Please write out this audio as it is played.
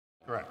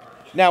Correct.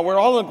 Now, we're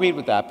all agreed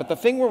with that, but the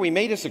thing where we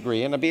may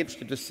disagree, and I'd be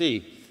interested to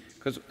see,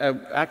 because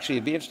actually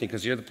it'd be interesting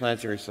because you're the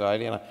Planetary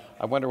Society, and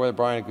I wonder whether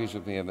Brian agrees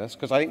with me on this,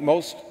 because I think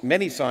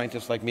many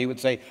scientists like me would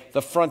say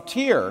the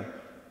frontier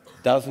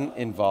doesn't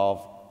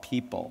involve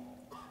people.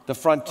 The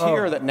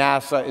frontier that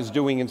NASA is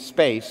doing in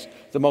space,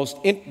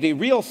 the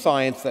real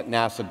science that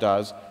NASA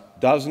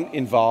doesn't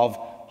involve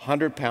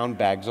 100-pound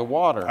bags of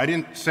water. I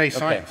didn't say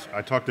science.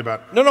 I talked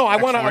about No, I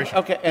want to,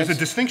 okay. There's a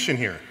distinction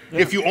here. Yeah.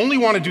 If you only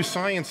want to do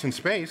science in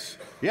space,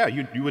 yeah,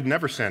 you would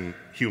never send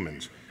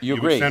humans. You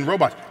agree. Would send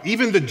robots.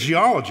 Even the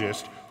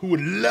geologist who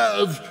would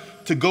love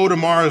to go to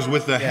Mars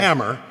with a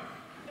hammer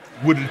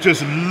would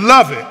just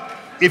love it.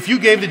 If you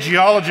gave the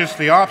geologist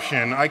the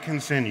option, I can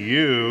send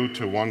you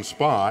to one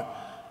spot,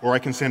 or I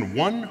can send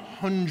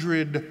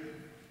 100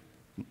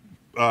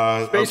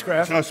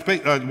 spacecraft,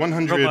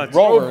 100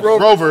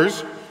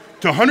 rovers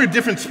to 100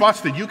 different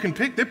spots that you can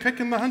pick. They're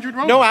picking the 100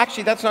 rovers. No,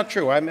 actually, that's not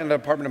true. I'm in the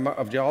Department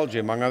of Geology,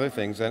 among other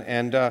things,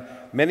 and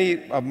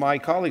many of my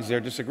colleagues there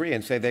disagree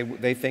and say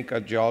they think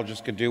a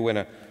geologist could do in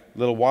a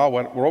little while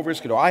what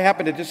rovers could do. I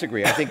happen to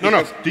disagree. I think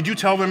no. Did you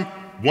tell them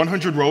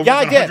 100 rovers in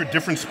 100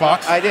 different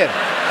spots? I did.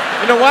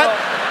 You know what?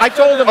 I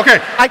told them. Okay.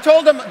 I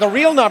told them the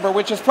real number,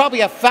 which is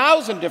probably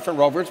 1,000 different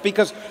rovers,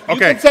 because you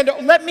can send.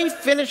 Let me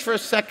finish for a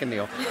second,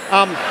 Neil.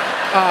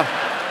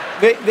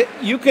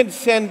 You can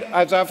send,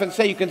 as I often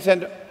say, you can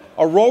send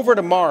a rover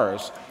to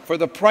Mars for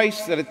the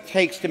price that it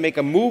takes to make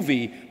a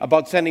movie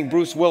about sending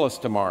Bruce Willis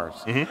to Mars.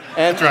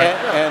 That's right.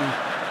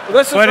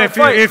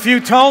 But if you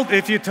told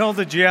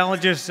the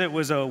geologists it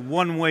was a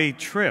one-way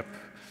trip,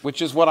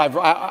 which is what I've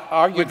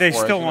argued but they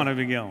for. still want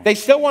to go. They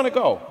still want to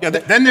go. Yeah,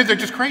 then they're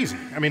just crazy.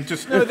 I mean,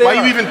 why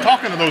are you even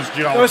talking to those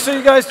geologists? So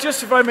you guys,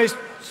 just if I may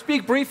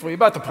speak briefly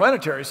about the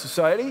Planetary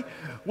Society,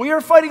 we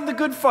are fighting the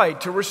good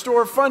fight to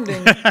restore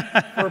funding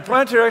for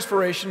planetary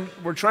exploration.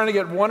 We're trying to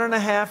get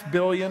 $1.5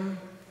 billion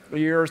a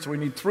year, so we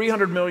need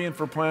 $300 million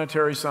for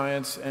planetary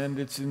science, and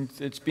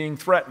it's being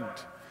threatened.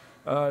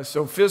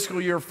 So fiscal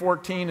year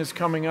 14 is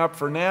coming up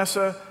for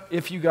NASA.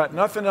 If you got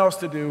nothing else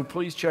to do,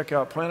 please check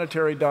out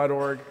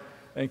planetary.org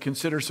and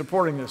consider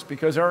supporting this,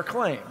 because our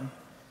claim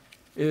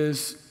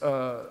is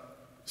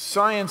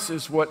science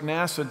is what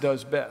NASA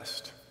does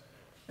best,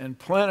 and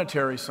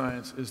planetary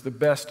science is the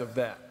best of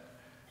that.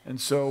 And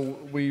so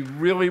we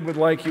really would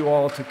like you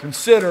all to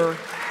consider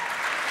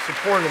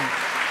supporting it.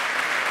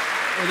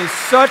 It is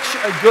such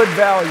a good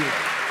value.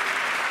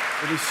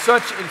 It's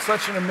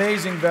such an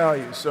amazing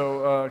value,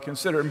 so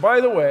consider it. And by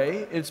the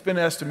way, it's been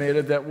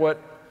estimated that what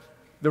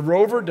the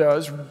rover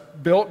does,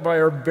 built by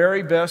our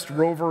very best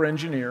rover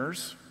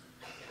engineers,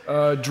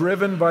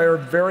 driven by our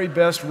very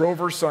best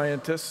rover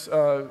scientists,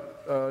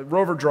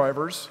 rover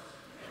drivers,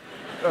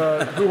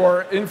 who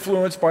are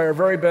influenced by our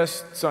very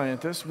best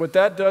scientists. What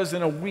that does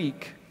in a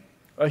week,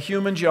 a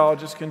human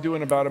geologist can do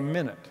in about a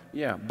minute.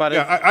 Yeah, but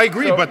I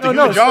agree, but the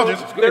human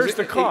geologist, there's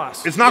the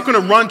cost. It's not going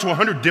to run to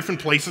 100 different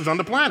places on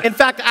the planet. In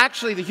fact,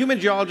 actually, the human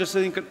geologist,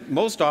 I think,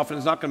 most often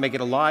is not going to make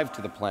it alive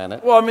to the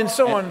planet. Well, I mean,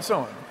 so on and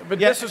so on. But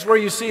this is where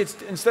you see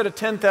it's instead of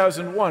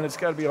 10,000 to 1, it's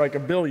got to be like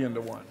 1 billion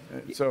to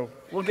 1. So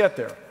we'll get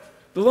there.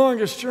 The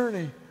longest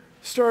journey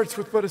starts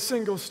with but a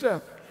single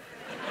step.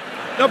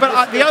 No,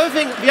 but the other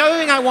thing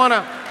I want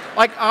to,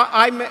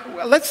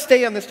 let's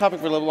stay on this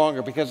topic for a little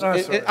longer, because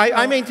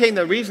I maintain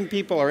the reason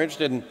people are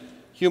interested in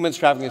humans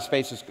traveling in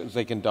space is because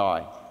they can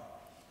die.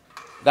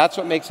 That's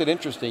what makes it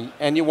interesting,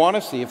 and you want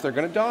to see if they're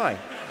going to die.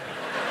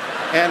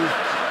 But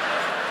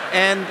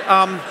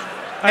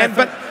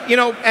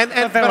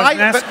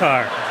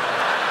NASCAR.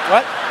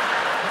 What?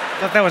 I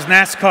thought that was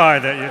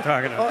NASCAR that you're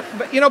talking about.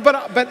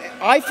 But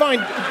I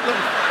find.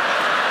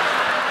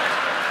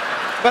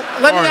 But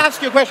let me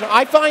ask you a question.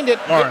 I find it.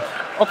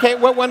 Okay,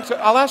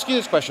 I'll ask you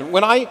this question.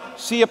 When I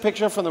see a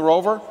picture from the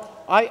rover,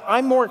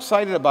 I'm more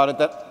excited about it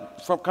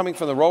coming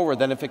from the rover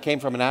than if it came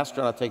from an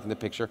astronaut taking the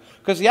picture,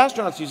 because the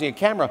astronaut's using a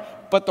camera,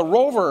 but the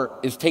rover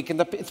is taking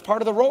it's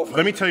part of the rover.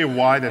 Let me tell you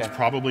why that's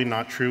probably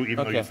not true,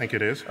 even though you think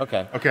it is.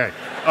 Okay.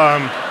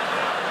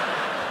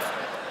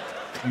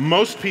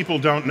 Most people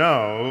don't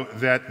know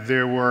that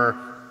there were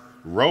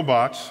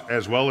robots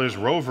as well as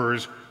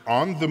rovers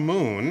on the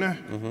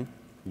moon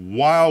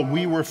while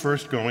we were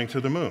first going to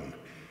the moon.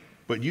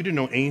 But you didn't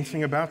know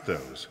anything about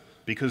those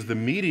because the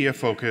media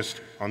focused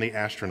on the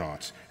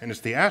astronauts. And it's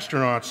the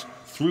astronauts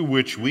through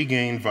which we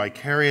gain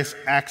vicarious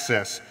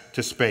access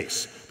to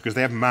space, because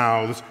they have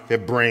mouths, they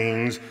have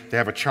brains, they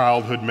have a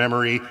childhood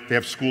memory, they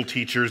have school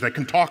teachers that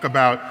can talk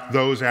about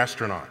those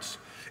astronauts.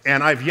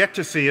 And I've yet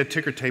to see a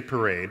ticker tape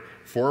parade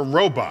for a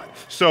robot.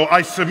 So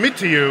I submit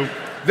to you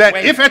that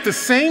if at the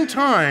same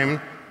time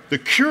the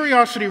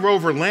Curiosity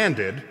rover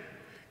landed,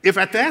 if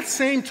at that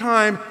same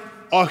time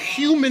a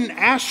human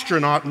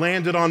astronaut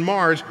landed on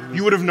Mars,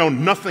 you would have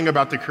known nothing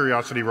about the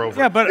Curiosity rover.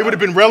 Yeah, but, it would have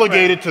been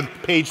relegated to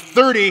page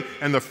 30,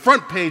 and the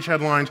front page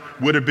headlines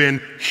would have been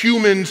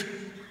humans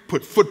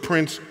put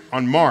footprints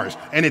on Mars.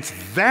 And it's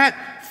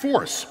that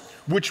force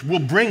which will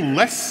bring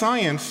less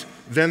science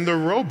than the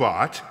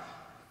robot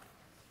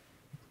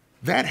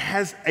that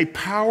has a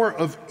power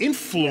of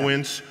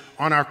influence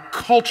on our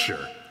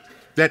culture.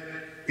 that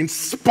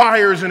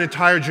inspires an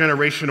entire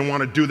generation to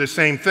want to do the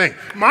same thing.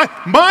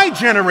 My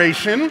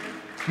generation,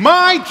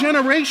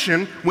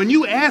 when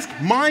you ask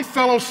my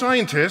fellow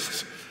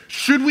scientists,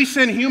 should we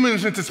send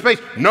humans into space?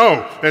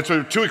 No, that's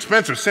too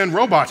expensive, send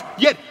robots.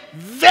 Yet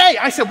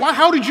I said, well,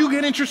 how did you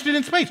get interested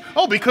in space?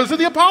 Oh, because of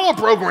the Apollo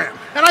program.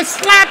 And I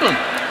slap them.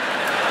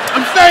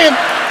 I'm saying,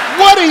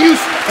 what are you...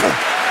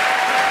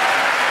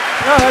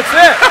 No, that's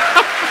it.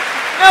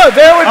 No,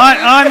 there would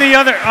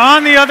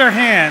on the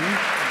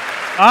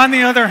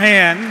other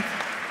hand,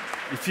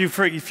 if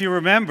you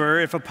remember,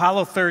 if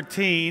Apollo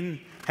 13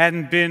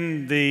 hadn't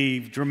been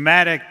the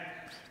dramatic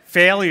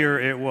failure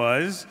it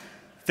was,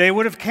 they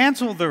would have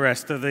canceled the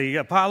rest of the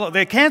Apollo.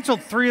 They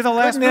canceled 3 of the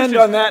last missions.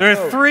 End on that there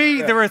note. were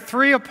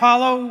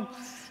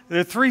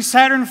three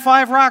Saturn V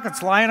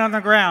rockets lying on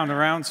the ground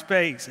around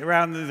space,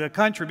 around the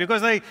country,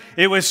 because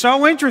it was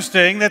so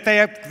interesting that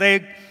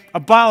they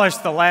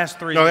abolished the last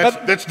 3. No,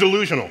 that's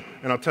delusional,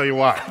 and I'll tell you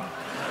why.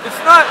 It's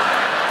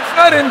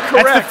not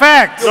incorrect. That's the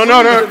fact.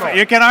 No.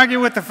 You can argue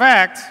with the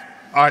facts.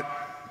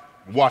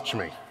 Watch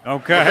me.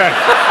 Okay.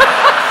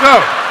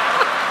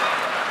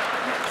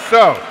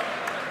 So,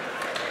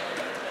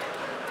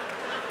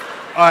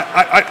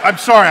 I'm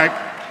sorry.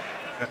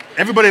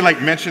 Everybody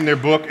mentioned their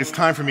book. It's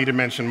time for me to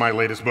mention my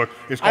latest book.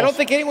 It's I called don't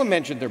think anyone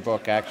mentioned their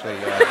book, actually.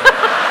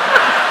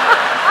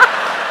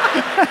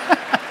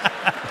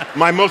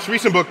 My most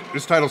recent book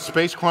is titled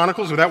Space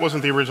Chronicles, but that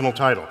wasn't the original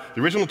title.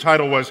 The original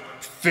title was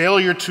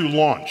Failure to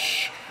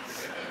Launch.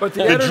 But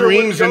The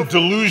Dreams and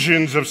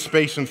Delusions of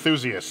Space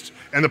Enthusiasts.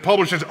 And the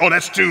publisher says, oh,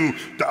 that's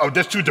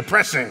too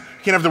depressing. You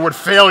can't have the word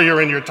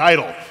failure in your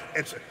title.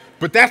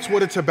 But that's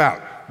what it's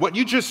about. What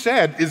you just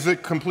said is a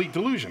complete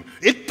delusion.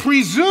 It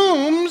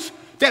presumes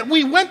that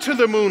we went to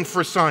the moon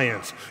for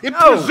science. It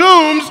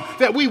presumes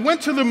that we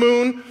went to the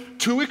moon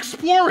to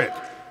explore it.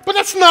 But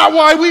that's not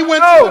why we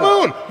went to the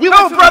moon.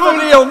 Brother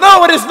Neil,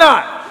 no, it is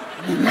not.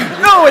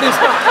 No, it is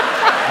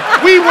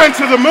not. We went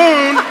to the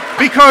moon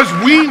because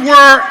we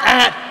were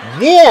at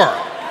war.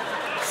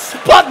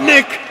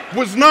 Sputnik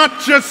was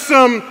not just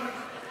some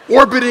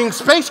orbiting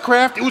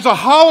spacecraft. It was a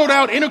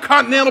hollowed-out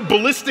intercontinental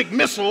ballistic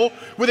missile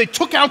where they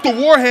took out the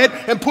warhead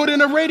and put in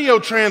a radio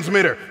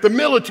transmitter. The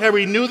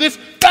military knew this.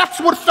 That's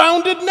what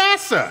founded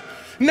NASA.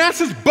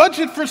 NASA's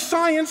budget for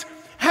science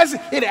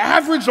it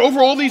averaged over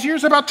all these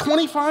years about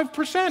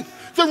 25%.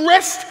 The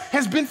rest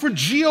has been for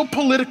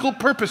geopolitical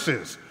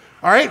purposes.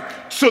 All right?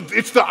 So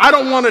it's the I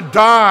don't want to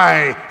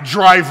die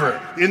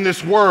driver in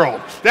this world.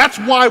 That's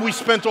why we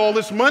spent all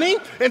this money.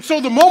 And so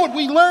the moment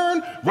we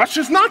learn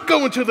Russia's not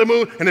going to the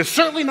moon and it's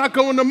certainly not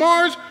going to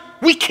Mars,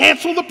 we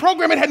canceled the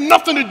program. It had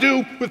nothing to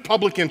do with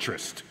public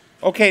interest.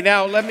 Okay,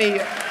 now let me...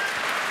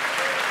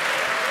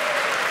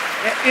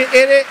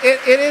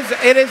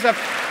 It is a...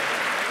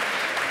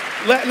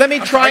 Let me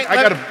try... I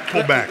got to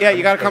pull back. Yeah,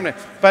 you got to come in.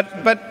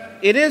 But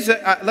it is...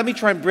 let me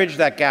try and bridge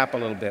that gap a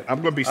little bit.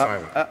 I'm going to be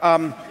silent.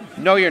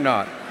 No, you're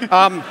not.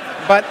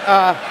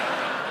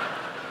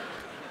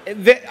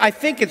 I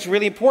think it's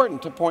really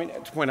important to point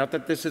out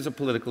that this is a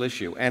political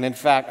issue. And in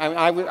fact,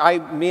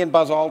 me and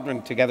Buzz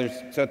Aldrin together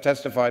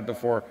testified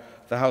before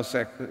the House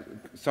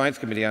Science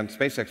Committee on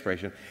Space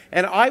Exploration.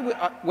 And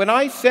when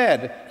I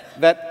said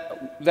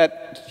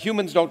that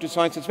humans don't do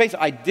science in space,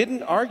 I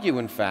didn't argue,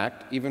 in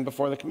fact, even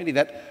before the committee,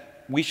 that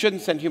we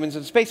shouldn't send humans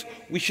into space.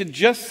 We should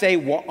just say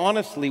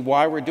honestly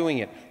why we're doing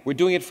it. We're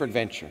doing it for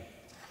adventure.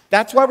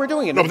 That's why we're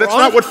doing it. No, but that's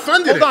not what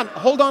funded it.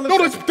 Hold on.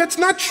 No, that's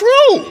not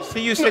true.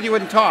 See, you said you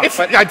wouldn't talk.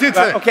 I did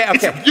say.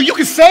 Okay. You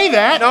can say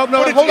that. No,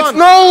 but hold on.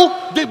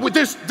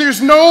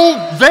 There's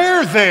no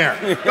there.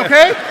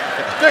 Okay?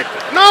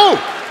 No.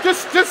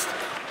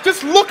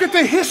 Just look at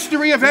the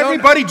history of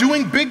everybody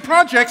doing big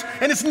projects,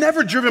 and it's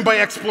never driven by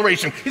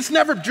exploration. It's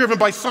never driven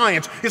by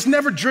science. It's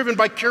never driven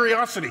by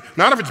curiosity.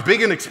 Not if it's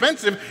big and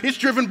expensive. It's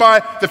driven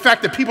by the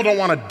fact that people don't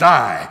want to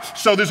die.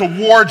 So there's a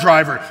war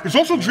driver. It's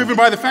also driven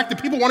by the fact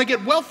that people want to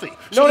get wealthy.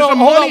 So hold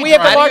on. We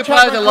have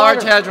the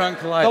Large Hadron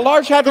Collider. The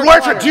Large Hadron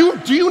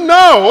Collider. Do you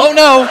know? Oh,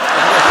 no.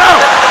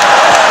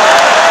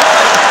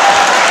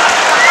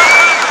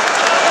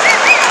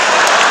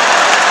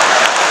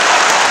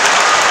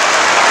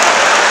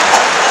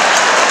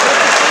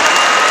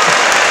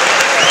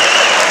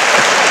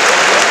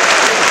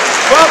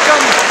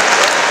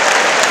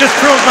 Just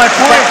proves my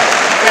point.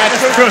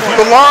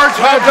 The Large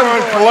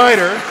Hadron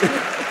Collider.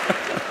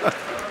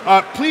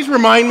 Please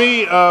remind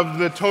me of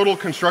the total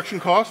construction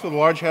cost of the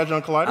Large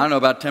Hadron Collider. I don't know,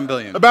 about $10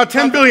 billion. About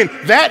 $10 billion.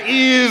 That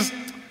is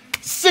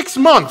 6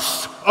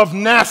 months of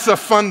NASA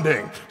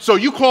funding. So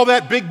you call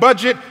that big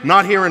budget?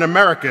 Not here in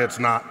America, it's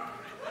not.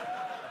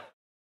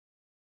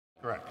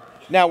 Correct.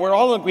 Now, we're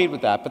all agreed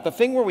with that, but the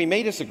thing where we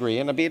may disagree,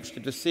 and I'd be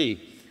interested to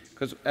see,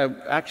 because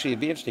actually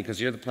it'd be interesting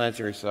because you're the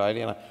Planetary Society,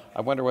 and I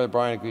wonder whether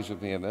Brian agrees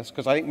with me on this,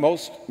 because I think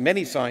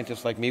many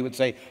scientists like me would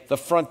say the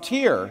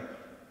frontier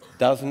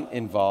doesn't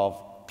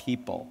involve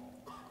people.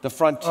 The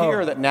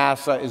frontier that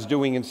NASA is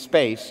doing in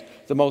space,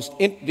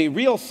 the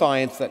real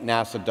science that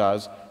NASA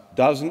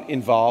doesn't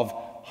involve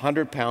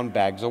 100-pound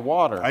bags of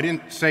water. I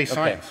didn't say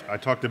science. I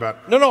talked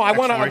about No, I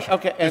want to. exploration.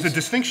 Okay, There's a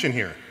distinction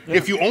here. Yeah.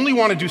 If you only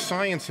want to do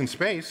science in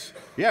space,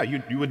 yeah,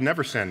 you would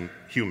never send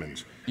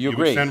humans. You would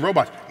agree. send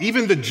robots.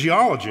 Even the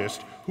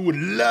geologist who would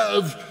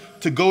love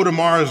to go to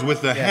Mars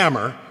with a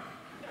hammer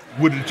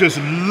would just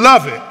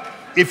love it.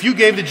 If you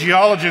gave the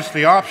geologist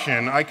the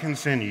option, I can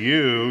send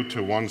you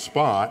to one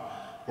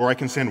spot, or I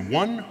can send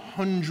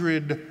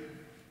 100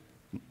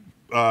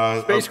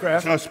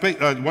 Spacecraft.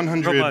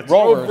 100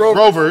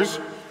 Rovers.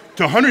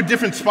 to 100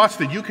 different spots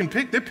that you can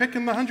pick. They're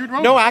picking the 100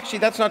 rovers. No, actually,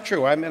 that's not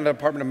true. I'm in the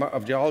Department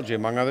of Geology,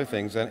 among other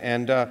things,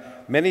 and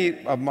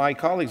many of my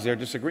colleagues there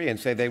disagree and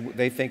say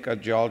they think a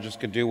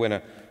geologist could do in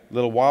a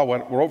little while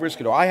what rovers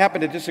could do. I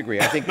happen to disagree.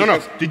 I think No.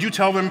 Did you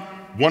tell them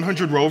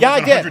 100 rovers Yeah, I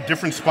in did. 100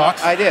 different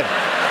spots? I did.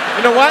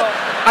 You know what?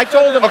 I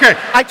told them. Okay.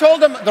 I told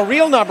them the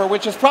real number,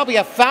 which is probably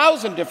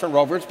 1,000 different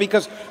rovers,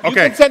 because you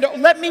Okay. can send.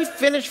 Let me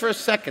finish for a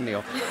second,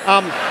 Neil.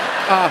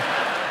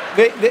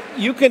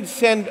 You can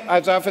send,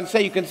 as I often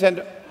say, you can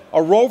send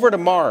a rover to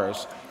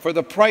Mars for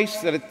the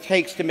price that it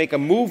takes to make a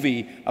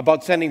movie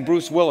about sending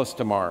Bruce Willis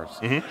to Mars.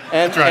 And,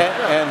 That's right.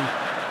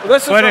 Well,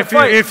 this is But our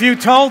fight. if you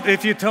told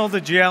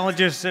the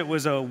geologists it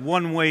was a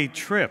one-way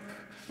trip,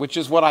 which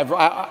is what I've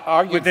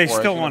argued would they for.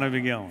 still want to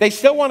be going? They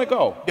still want to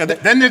go. Yeah,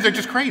 then they're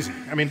just crazy.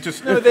 I mean,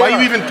 just No, they why are you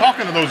are. even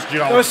talking to those No,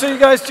 geologists? so you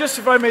guys, just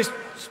if I may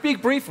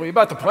speak briefly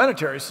about the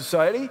Planetary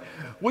Society,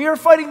 we are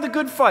fighting the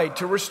good fight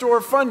to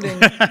restore funding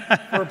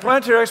for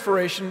planetary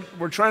exploration.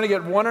 We're trying to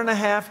get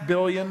 $1.5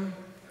 billion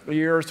a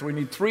year, so we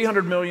need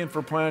 $300 million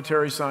for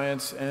planetary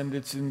science, and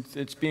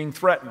it's being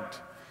threatened.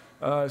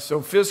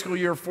 So fiscal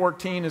year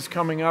 14 is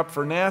coming up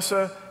for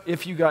NASA.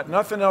 If you got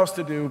nothing else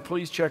to do,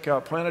 please check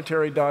out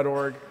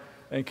planetary.org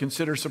and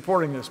consider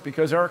supporting this,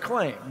 because our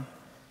claim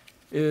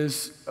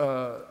is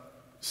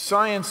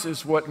science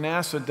is what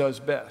NASA does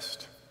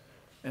best,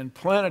 and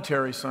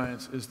planetary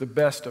science is the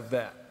best of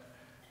that.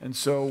 And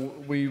so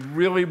we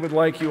really would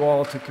like you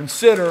all to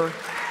consider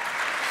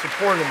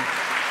supporting it.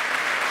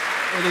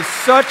 It is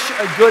such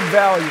a good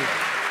value.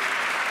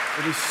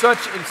 It's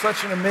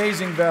such an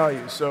amazing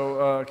value,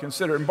 so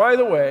consider it. And by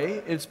the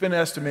way, it's been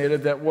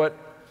estimated that what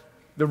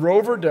the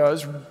rover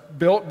does,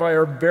 built by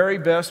our very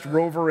best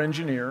rover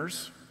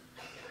engineers,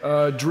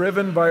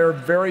 driven by our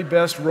very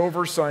best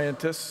rover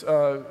scientists,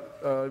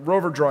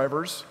 rover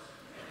drivers,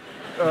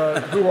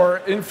 who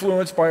are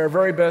influenced by our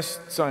very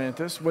best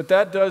scientists. What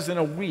that does in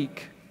a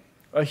week,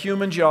 a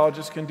human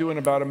geologist can do in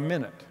about a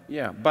minute.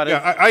 Yeah, but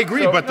Yeah, I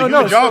agree, but the No,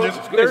 human so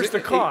geologist there's the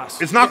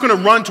cost. is not going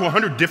to run to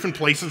 100 different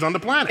places on the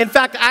planet. in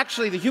fact,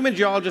 actually, the human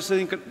geologist,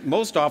 I think,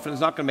 most often is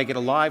not going to make it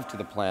alive to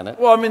the planet.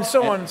 Well, I mean,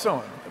 so on and so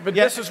on. But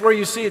Yeah. this is where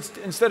you see it's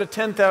instead of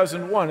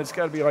 10,000 to 1, it's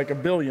got to be like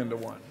 1 billion to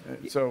 1.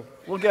 So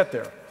we'll get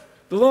there.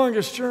 The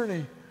longest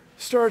journey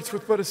starts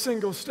with but a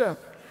single step.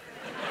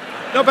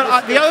 No,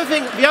 but the other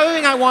thing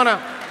I want to,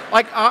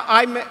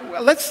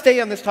 let's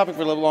stay on this topic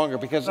for a little longer,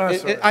 because sorry.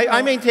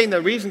 I maintain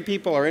the reason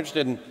people are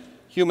interested in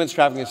humans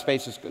traveling in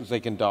space is because they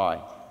can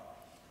die.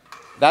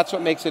 That's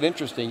what makes it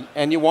interesting,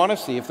 and you want to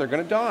see if they're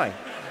going to die.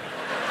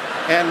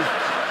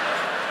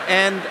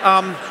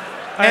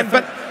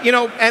 But you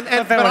know, I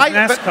thought that was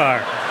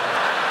NASCAR.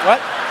 What?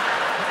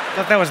 I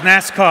thought that was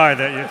NASCAR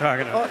that you're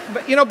talking about.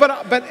 But you know, but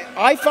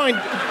I find.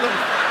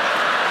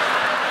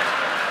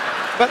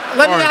 But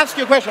let me ask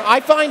you a question.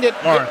 I find it.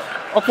 Lawrence.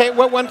 Okay,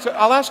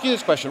 I'll ask you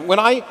this question. When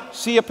I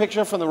see a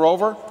picture from the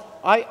rover,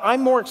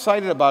 I'm more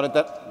excited about it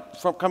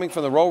coming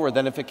from the rover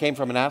than if it came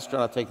from an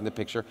astronaut taking the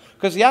picture,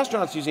 because the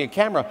astronaut's using a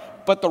camera,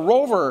 but the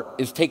rover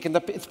is taking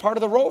it's part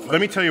of the rover. Let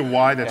me tell you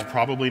why that's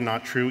probably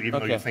not true, even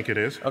though you think it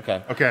is.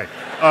 Okay. Okay.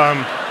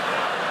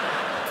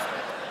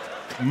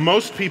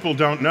 Most people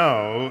don't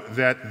know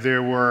that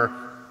there were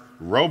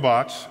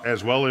robots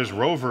as well as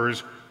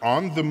rovers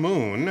on the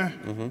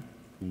moon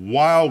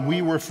while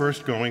we were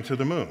first going to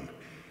the moon.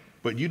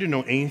 But you didn't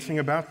know anything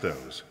about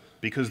those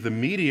because the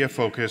media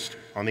focused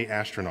on the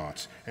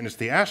astronauts. And it's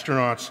the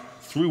astronauts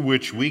through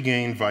which we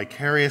gain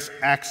vicarious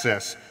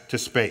access to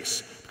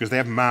space, because they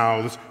have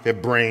mouths, they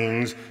have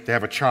brains, they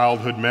have a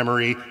childhood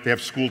memory, they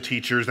have school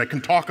teachers that can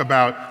talk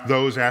about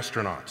those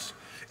astronauts.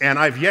 And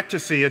I've yet to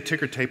see a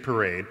ticker tape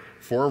parade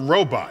for a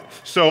robot.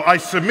 So I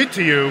submit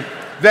to you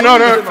that...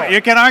 No.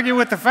 You can argue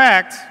with the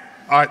facts.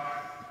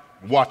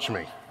 Watch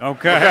me.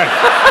 Okay.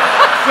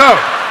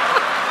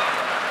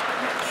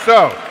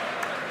 So,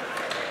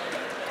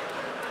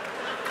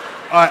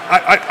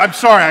 I'm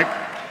sorry.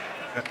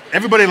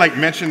 Everybody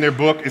mentioned their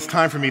book. It's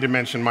time for me to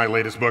mention my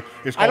latest book.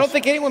 It's I called don't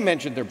think anyone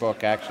mentioned their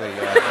book, actually.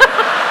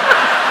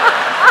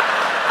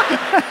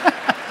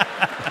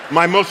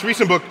 My most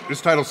recent book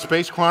is titled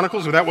Space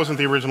Chronicles, but that wasn't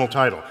the original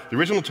title. The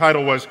original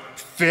title was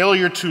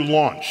Failure to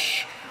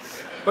Launch: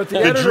 But The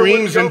editor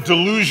Dreams wouldn't and go-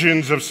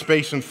 Delusions of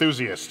Space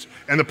Enthusiasts.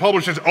 And the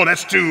publisher says,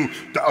 that's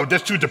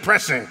too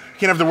depressing. You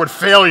can't have the word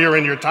failure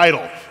in your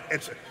title.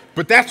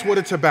 But that's what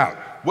it's about.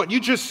 What you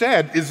just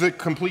said is a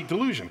complete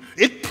delusion.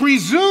 It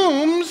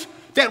presumes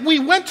that we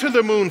went to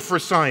the moon for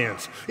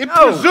science. It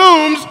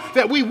presumes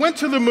that we went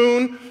to the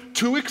moon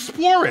to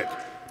explore it.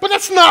 But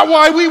that's not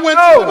why we went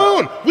to the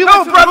moon. We No,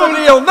 went to Brother the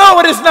moon. Neil, no,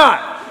 it is not.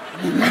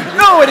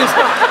 No, it is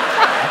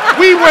not.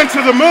 We went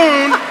to the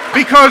moon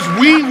because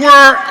we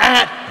were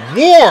at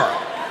war.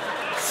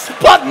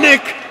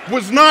 Sputnik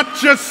was not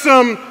just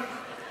some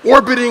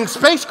orbiting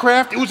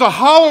spacecraft. It was a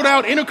hollowed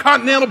out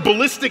intercontinental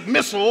ballistic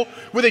missile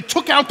where they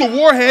took out the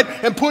warhead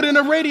and put in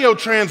a radio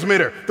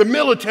transmitter. The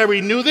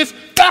military knew this.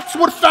 That's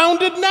what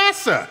founded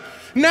NASA.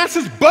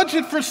 NASA's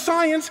budget for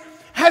science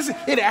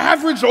it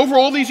averaged over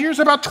all these years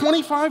about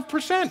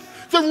 25%.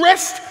 The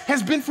rest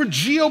has been for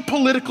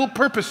geopolitical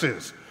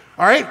purposes.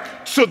 All right?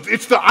 So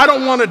it's the I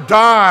don't want to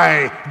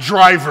die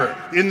driver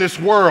in this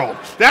world.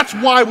 That's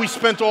why we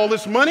spent all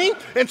this money.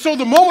 And so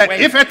the moment,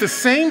 if at the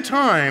same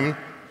time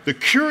the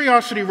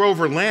Curiosity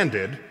rover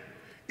landed,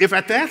 if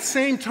at that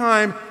same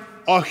time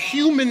a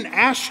human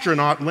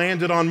astronaut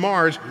landed on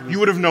Mars, you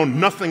would have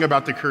known nothing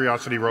about the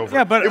Curiosity rover.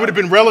 Yeah, but, it would have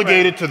been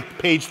relegated to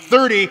page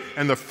 30,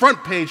 and the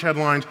front page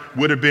headlines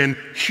would have been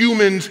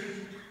humans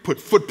put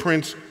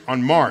footprints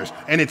on Mars.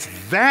 And it's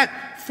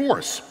that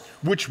force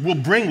which will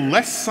bring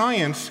less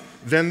science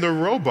than the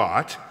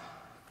robot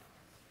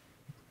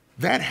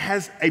that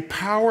has a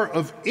power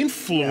of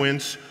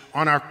influence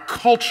on our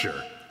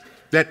culture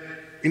that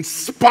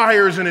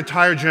inspires an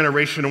entire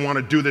generation to want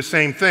to do the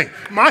same thing.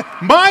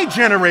 My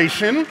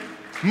generation,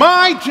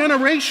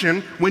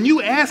 when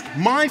you ask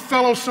my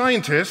fellow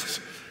scientists,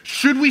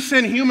 should we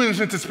send humans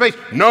into space?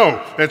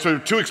 No, that's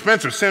too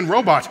expensive, send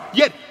robots.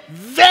 Yet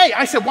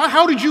I said, well,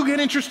 how did you get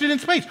interested in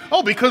space?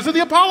 Oh, because of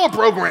the Apollo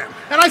program.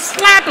 And I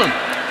slap them.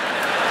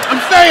 I'm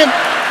saying,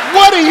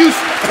 what are you...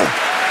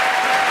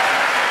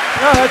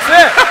 No, that's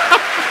it.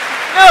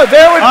 No,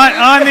 there would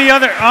On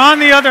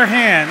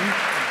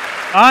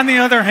the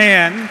other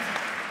hand,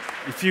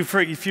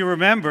 if you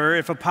remember,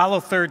 if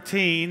Apollo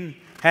 13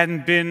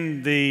 hadn't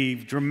been the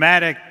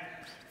dramatic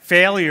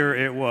failure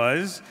it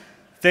was,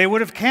 they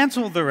would have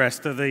canceled the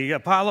rest of the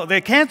Apollo.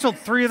 They canceled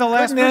 3 of the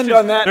last missions. End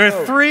on that There note.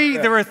 were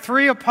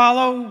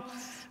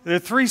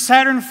three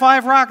Saturn V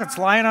rockets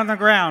lying on the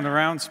ground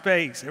around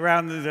space,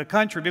 around the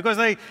country, because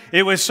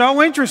it was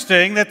so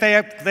interesting that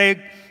they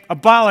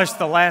abolished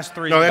the last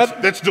 3. No,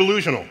 that's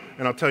delusional,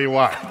 and I'll tell you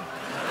why.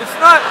 It's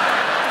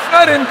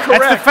not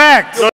incorrect. That's the fact.